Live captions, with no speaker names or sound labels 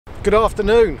Good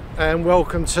afternoon and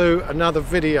welcome to another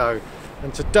video,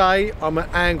 and today I'm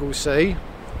at Anglesey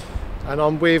and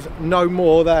I'm with no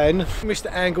more than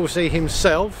Mr. Anglesey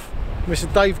himself,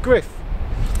 Mr. Dave Griff.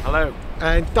 Hello.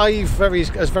 And Dave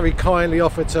has very kindly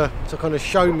offered to kind of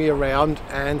show me around,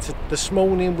 and this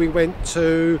morning we went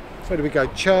to, where did we go?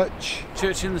 Church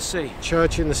in the Sea.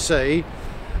 Church in the Sea,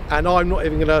 and I'm not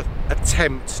even going to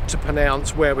attempt to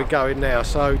pronounce where we're going now.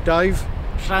 So Dave?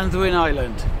 Llanddwyn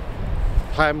Island.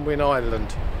 Llanddwyn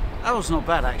Island. That was not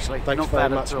bad actually. Thanks not very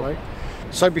bad much, at all. mate.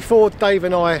 So before Dave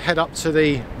and I head up to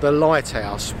the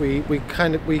lighthouse, we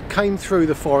came through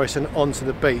the forest and onto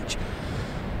the beach.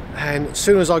 And as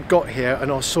soon as I got here and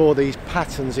I saw these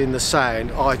patterns in the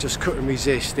sand, I just couldn't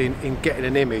resist in getting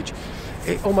an image.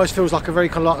 It almost feels like a very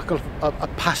kind of like a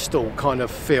pastel kind of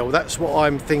feel. That's what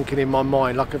I'm thinking in my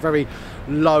mind, like a very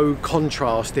low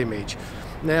contrast image.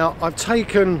 Now I've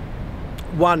taken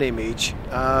one image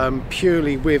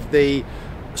purely with the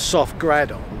soft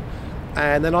grad on,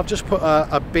 and then I've just put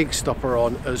a big stopper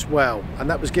on as well, and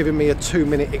that was giving me a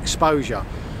 2-minute exposure.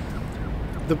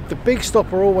 The big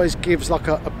stopper always gives like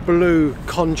a blue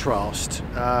contrast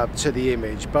to the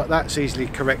image, but that's easily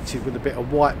corrected with a bit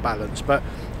of white balance. But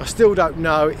I still don't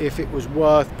know if it was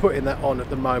worth putting that on at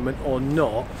the moment or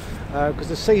not, because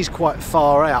the sea's quite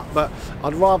far out. But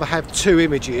I'd rather have two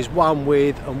images, one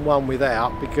with and one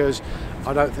without, because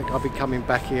I don't think I'll be coming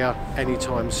back here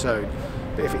anytime soon.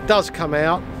 But if it does come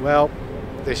out, well,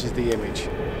 this is the image.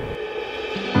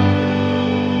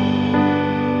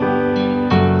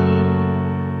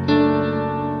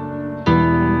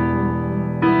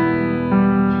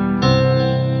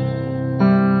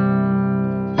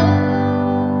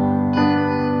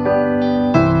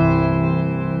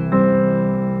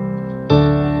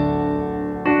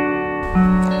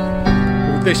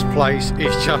 This place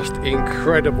is just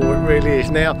incredible, it really is.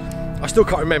 Now, I still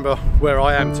can't remember where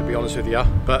I am, to be honest with you,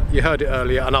 but you heard it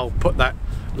earlier and I'll put that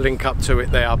link up to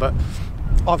it there. But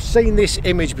I've seen this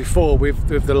image before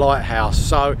with the lighthouse,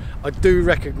 so I do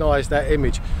recognise that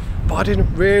image, but I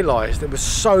didn't realise there was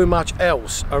so much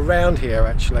else around here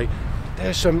actually.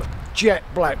 There's some jet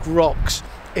black rocks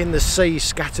in the sea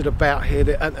scattered about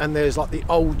here, and there's like the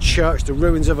old church, the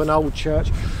ruins of an old church.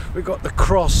 We've got the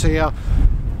cross here.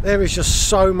 There is just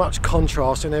so much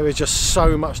contrast, and there is just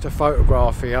so much to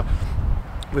photograph here.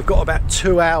 We've got about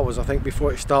 2 hours, I think,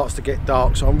 before it starts to get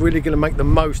dark, so I'm really going to make the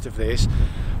most of this.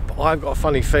 But I've got a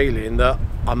funny feeling that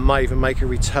I may even make a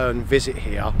return visit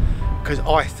here, because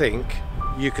I think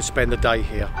you could spend the day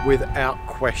here. Without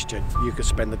question, you could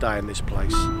spend the day in this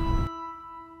place.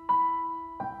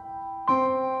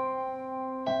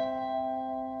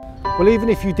 Well, even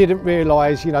if you didn't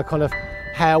realise, you know, kind of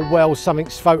how well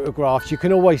something's photographed, you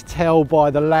can always tell by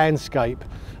the landscape.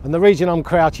 And the reason I'm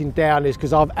crouching down is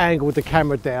because I've angled the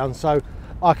camera down so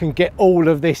I can get all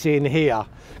of this in here,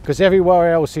 because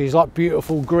everywhere else is like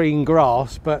beautiful green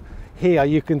grass, but here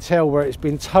you can tell where it's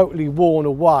been totally worn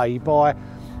away by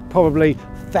probably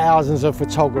thousands of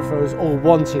photographers all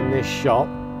wanting this shot.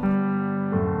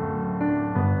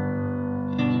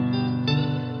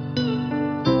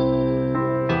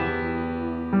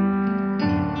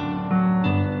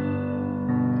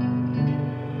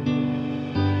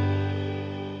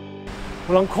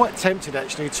 Well, I'm quite tempted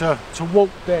actually to walk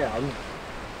down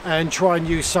and try and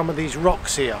use some of these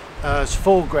rocks here as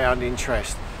foreground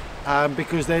interest,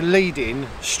 because they're leading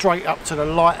straight up to the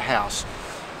lighthouse.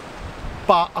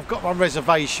 But I've got my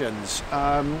reservations,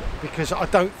 because I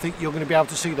don't think you're going to be able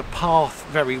to see the path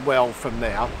very well from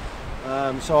there.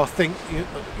 So I think,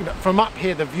 you know, from up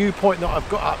here, the viewpoint that I've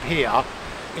got up here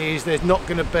is there's not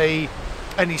going to be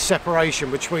any separation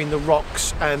between the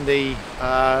rocks and the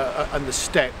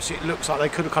steps. It looks like they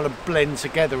could have kind of blend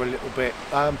together a little bit,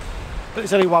 but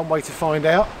there's only one way to find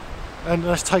out, and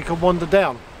let's take a wander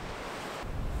down.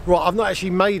 Right, I've not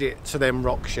actually made it to them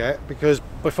rocks yet, because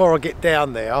before I get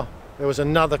down there was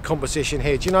another composition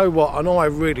here. Do you know what? And I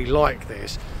really like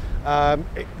this.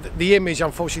 The image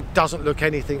unfortunately doesn't look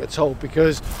anything at all,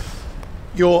 because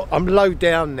I'm low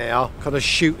down now, kind of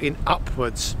shooting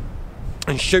upwards.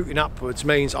 And shooting upwards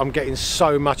means I'm getting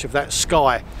so much of that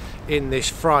sky in this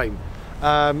frame,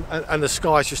 and the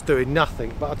sky's just doing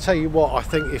nothing. But I'll tell you what, I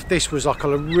think if this was like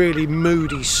a really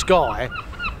moody sky,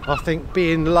 I think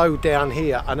being low down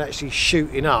here and actually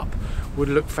shooting up would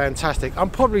look fantastic. I'm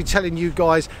probably telling you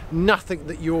guys nothing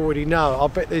that you already know. I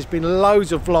bet there's been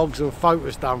loads of vlogs and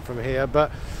photos done from here,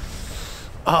 but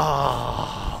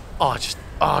I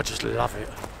just love it.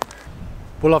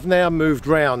 Well, I've now moved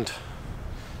round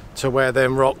to where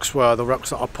them rocks were, the rocks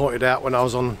that I pointed out when I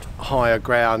was on higher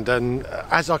ground, and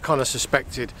as I kind of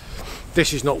suspected,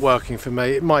 this is not working for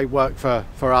me. It may work for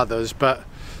others, but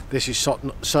this is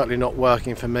certainly not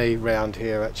working for me round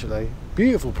here actually.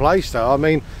 Beautiful place though. I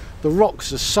mean, the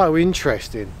rocks are so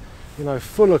interesting, you know,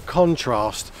 full of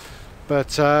contrast.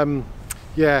 But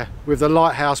yeah, with the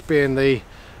lighthouse being the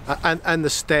and the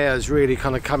stairs really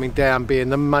kind of coming down being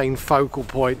the main focal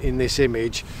point in this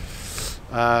image,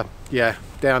 yeah,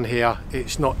 down here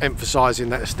it's not emphasizing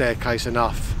that staircase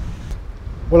enough.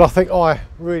 Well, I think I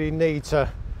really need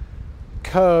to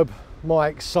curb my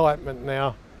excitement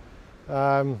now.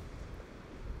 I'm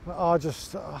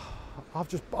just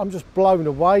blown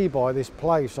away by this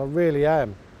place. I really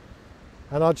am,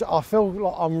 and I feel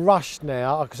like I'm rushed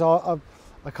now because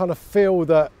I kind of feel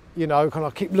that, you know, kind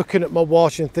of keep looking at my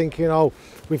watch and thinking, oh,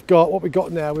 we've got what we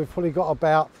got now. We've probably got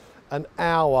about an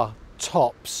hour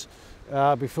tops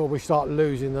before we start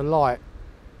losing the light,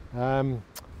 and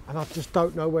I just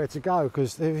don't know where to go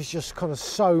because there is just kind of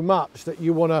so much that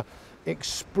you want to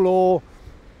explore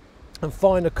and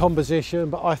find a composition.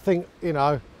 But I think, you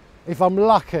know, if I'm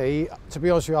lucky, to be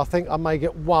honest with you, I think I may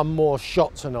get one more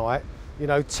shot tonight, you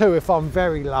know, two if I'm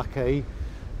very lucky,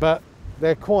 but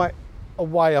they're quite a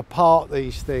way apart,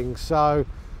 these things. So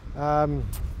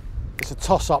it's a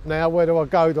toss-up now. Where do I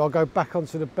go? Do I go back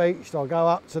onto the beach? Do I go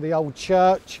up to the old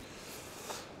church?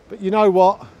 But you know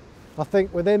what, I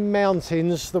think with them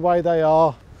mountains the way they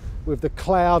are, with the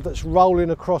cloud that's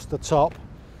rolling across the top,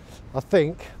 I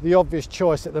think the obvious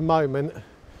choice at the moment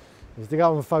is to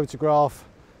go and photograph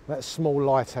that small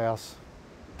lighthouse.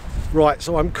 Right,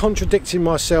 so I'm contradicting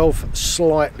myself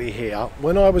slightly here.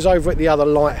 When I was over at the other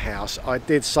lighthouse, I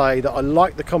did say that I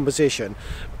liked the composition,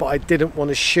 but I didn't want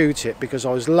to shoot it because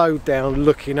I was low down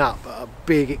looking up at a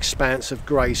big expanse of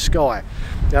grey sky.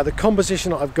 Now the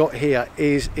composition that I've got here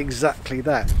is exactly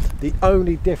that. The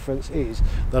only difference is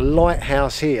the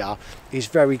lighthouse here is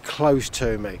very close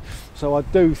to me. So I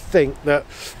do think that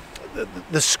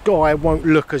the sky won't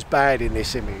look as bad in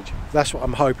this image. That's what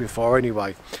I'm hoping for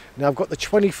anyway. Now I've got the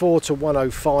 24 to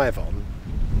 105 on,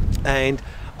 and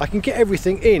I can get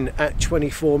everything in at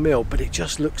 24mm, but it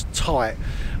just looks tight,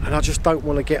 and I just don't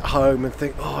want to get home and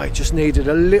think, oh, it just needed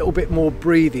a little bit more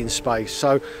breathing space.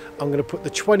 So I'm going to put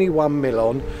the 21mm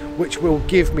on, which will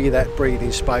give me that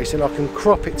breathing space, and I can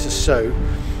crop it to suit.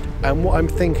 And what I'm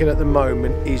thinking at the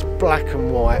moment is black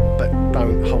and white, but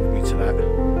don't hold me to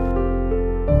that.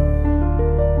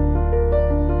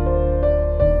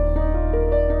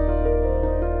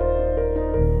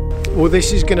 Well,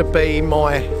 this is going to be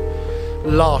my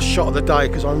last shot of the day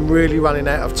because I'm really running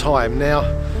out of time. Now,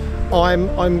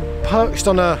 I'm perched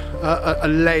on a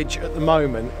ledge at the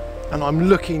moment, and I'm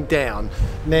looking down.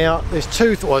 Now, there's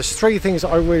three things that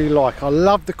I really like. I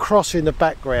love the cross in the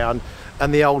background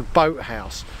and the old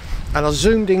boathouse. And I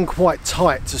zoomed in quite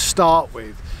tight to start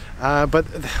with, but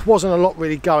there wasn't a lot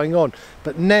really going on.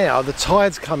 But now the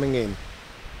tide's coming in,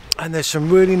 and there's some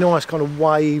really nice kind of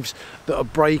waves that are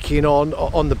breaking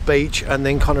on the beach and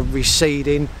then kind of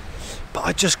receding. But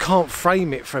I just can't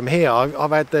frame it from here.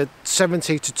 I've had the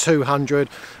 70 to 200,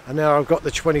 and now I've got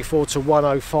the 24 to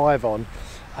 105 on.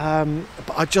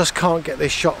 But I just can't get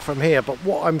this shot from here. But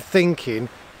what I'm thinking,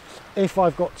 if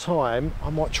I've got time, I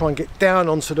might try and get down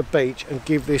onto the beach and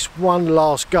give this one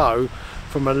last go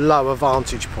from a lower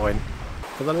vantage point.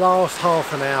 For the last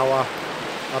half an hour,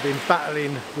 I've been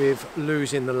battling with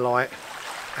losing the light,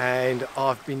 and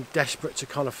I've been desperate to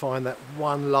kind of find that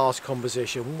one last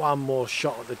composition, one more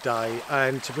shot of the day.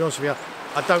 And to be honest with you,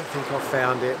 I don't think I've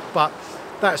found it, but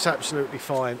that's absolutely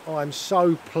fine. I'm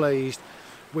so pleased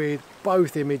with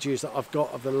both images that I've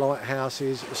got of the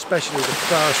lighthouses, especially the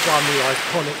first one, the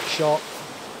iconic shot.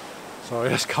 Sorry,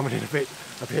 that's coming in a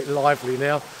bit lively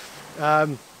now.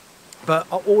 But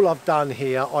all I've done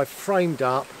here, I've framed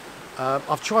up.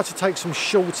 I've tried to take some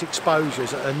short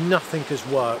exposures and nothing has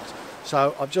worked.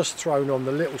 So I've just thrown on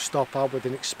the little stopper with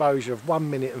an exposure of 1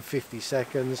 minute and 50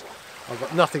 seconds. I've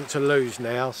got nothing to lose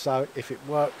now, so if it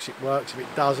works, it works. If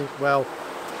it doesn't, well,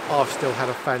 I've still had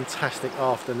a fantastic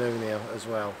afternoon here as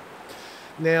well.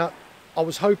 Now, I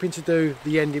was hoping to do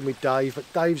the ending with Dave, but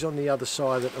Dave's on the other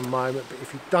side at the moment. But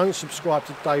if you don't subscribe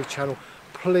to Dave's channel,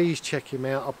 please check him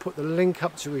out. I'll put the link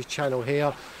up to his channel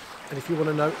here. And if you want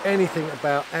to know anything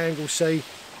about Anglesey,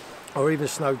 or even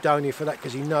Snowdonia for that,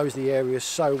 because he knows the area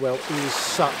so well, he is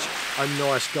such a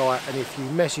nice guy. And if you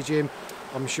message him,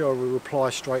 I'm sure he'll reply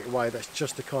straight away. That's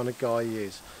just the kind of guy he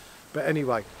is. But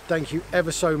anyway, thank you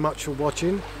ever so much for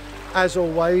watching. As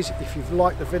always, if you've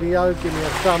liked the video, give me a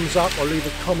thumbs up or leave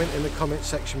a comment in the comment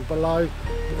section below.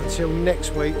 Until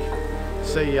next week,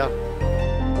 see ya.